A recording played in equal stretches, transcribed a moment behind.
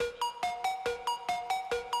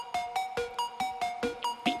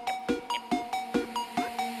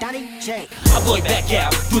I'm going back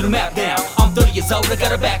out, do the map now. I'm 30 years old, I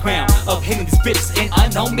got a background of hitting these bitches and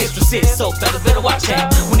unknown mistresses. So fellas better watch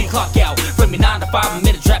out when you clock out. From me 9 to 5, I'm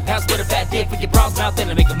in a trap house with a fat dick with your bras mouth and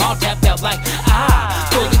I make them all tap out like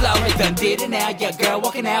fully loaded, done did it now. Yeah, girl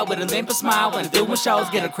walking out with a limp and smile when doing shows,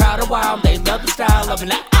 get a crowd a while. They love the style of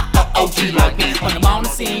an OG like me. When I'm on the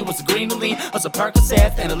scene, was a green to lean, was a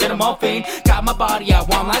Percocet and a little morphine. Got my body, I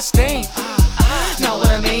want my steam. Know what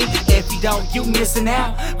I mean? If you don't, you missing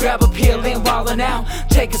out. Grab a pill and wallin' out.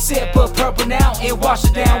 Take a sip of purple now and wash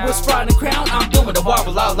it down with Sprite and Crown. I'm doing the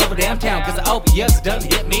wobble all over downtown, cause the opiates done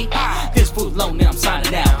hit me. This food loan and I'm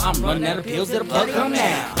signing out. I'm running out of pills that'll plug come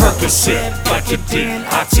now. Percocet, Vicodin,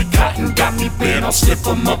 Oxycontin got me bent. I'll slip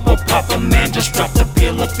 'em up or pop 'em, man. Just drop the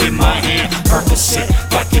pill up in my hand. Percocet,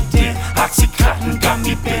 Vicodin, Oxycontin got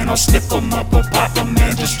me bent. I'll slip 'em up or pop 'em,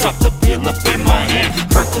 man. Just drop the pill up in my hand.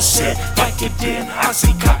 Percocet, Vicodin,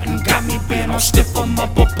 Oxycontin got me bent. I'll slip 'em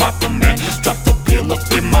up or pop 'em, man. Just drop the pill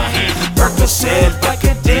up in my hand. Percocet,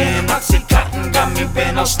 Vicodin, Oxycontin got me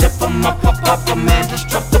bent. I'll slip 'em up or pop 'em, man. Just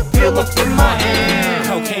drop the pill up in my hand.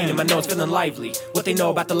 Cocaine in my nose feeling lively. What they know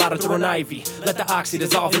about the lotto through an ivy. Let the oxy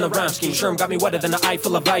dissolve in the rhyme scheme. Sherm got me wetter than an eye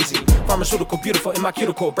full of icy. Pharmaceutical, beautiful in my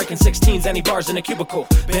cuticle. Breaking 16s, any bars in a cubicle.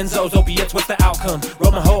 Benzos, opiates, what's the outcome?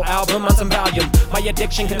 Wrote my whole album on some Valium. My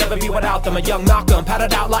addiction can never be without them. A young Malcolm,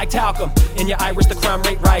 powdered out like talcum. In your iris, the crime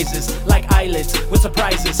rate rises. Like eyelids, with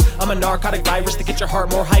surprises. I'm a narcotic virus to get your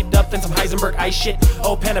heart more hyped up than some Heisenberg ice shit.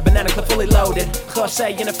 Oh, pen, a banana clip fully loaded.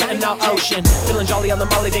 Classé in a fentanyl ocean. Feeling jolly on the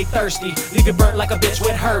molly, they thirsty. Leave you burnt like a bitch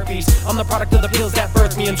with herpes. I'm the product of the pills that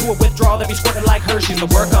birthed me into a withdrawal that be squirting like Hershey's. The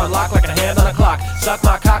work on lock like a hand on a clock. Suck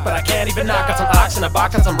my cock, but I can't even knock. Got some ox in a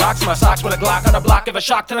box and some rocks in my socks with a Glock on a block. Give a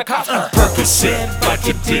shock to the cops. Percocet,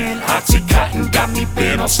 Vicodin, Oxycontin got me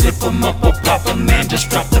bent. I'll slip 'em up or pop 'em, man. Just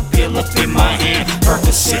drop the pill up in my hand.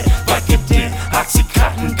 Percocet, Vicodin,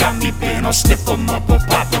 Oxycontin got me bent. I'll slip 'em up or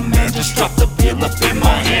pop 'em, man. Just drop the pill up in my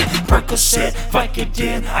hand. Percocet,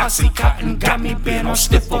 Vicodin, Oxycontin got me bent. I'll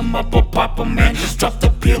slip 'em up or pop 'em, man. Just drop the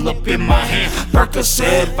pill up in my hand.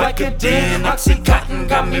 Percocet, Vicodin, Oxycontin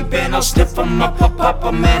got me bent. I'll slip 'em up or pop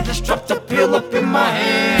 'em, man. Just drop the pill up in my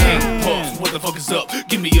hand. What the fuck is up?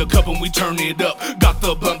 Give me a cup and we turn it up. Got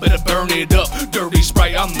the blunt, better burn it up. Dirty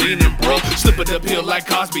Sprite, I'm leaning, bro. Slip of the pill like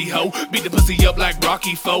Cosby, ho. Beat the pussy up like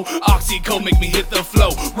Rocky Foe. Oxyco make me hit the flow.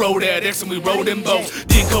 Roll that X and we roll them both.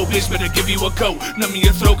 Dinko bitch, better give you a coat. Numb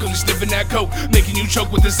your throat, cause we sniffing that coke. Making you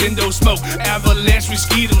choke with this endo smoke. Avalanche, we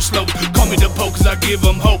ski them slow. Call me the Pope, cause I give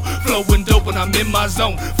them hope. Flowing dope when I'm in my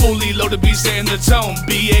zone. Fully loaded, be setting the tone.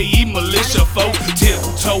 BAE militia folk.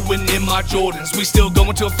 Tiptoeing in my Jordans. We still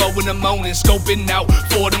going till 4 in the morning. Scoping out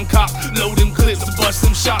for them cops. Load them clips, bust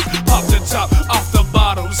them shots. Pop the top off the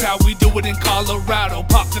bottles. How we do it in Colorado.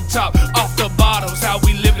 Pop the top off the bottles. How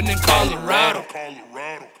we living in Colorado.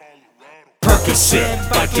 Percocet,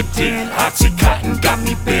 Vicodin, Oxycontin got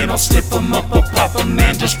me bent. I'll slip 'em up or pop 'em,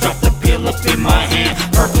 man. Just drop the pill up in my hand.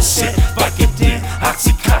 Percocet, Vicodin,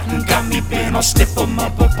 Oxycontin got me bent. I'll slip 'em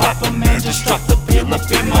up or pop 'em, man. Just drop the pill up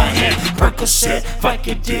in my hand. Percocet,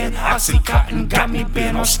 Vicodin, Oxycontin got me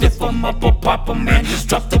bent. I'll slip 'em up or pop 'em, man. Just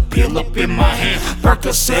drop the pill up in my hand.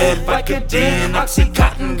 Percocet, Vicodin,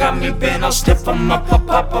 Oxycontin got me bent. I'll slip 'em up or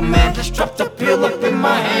pop 'em, man. Just drop the pill up in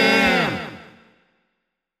my hand.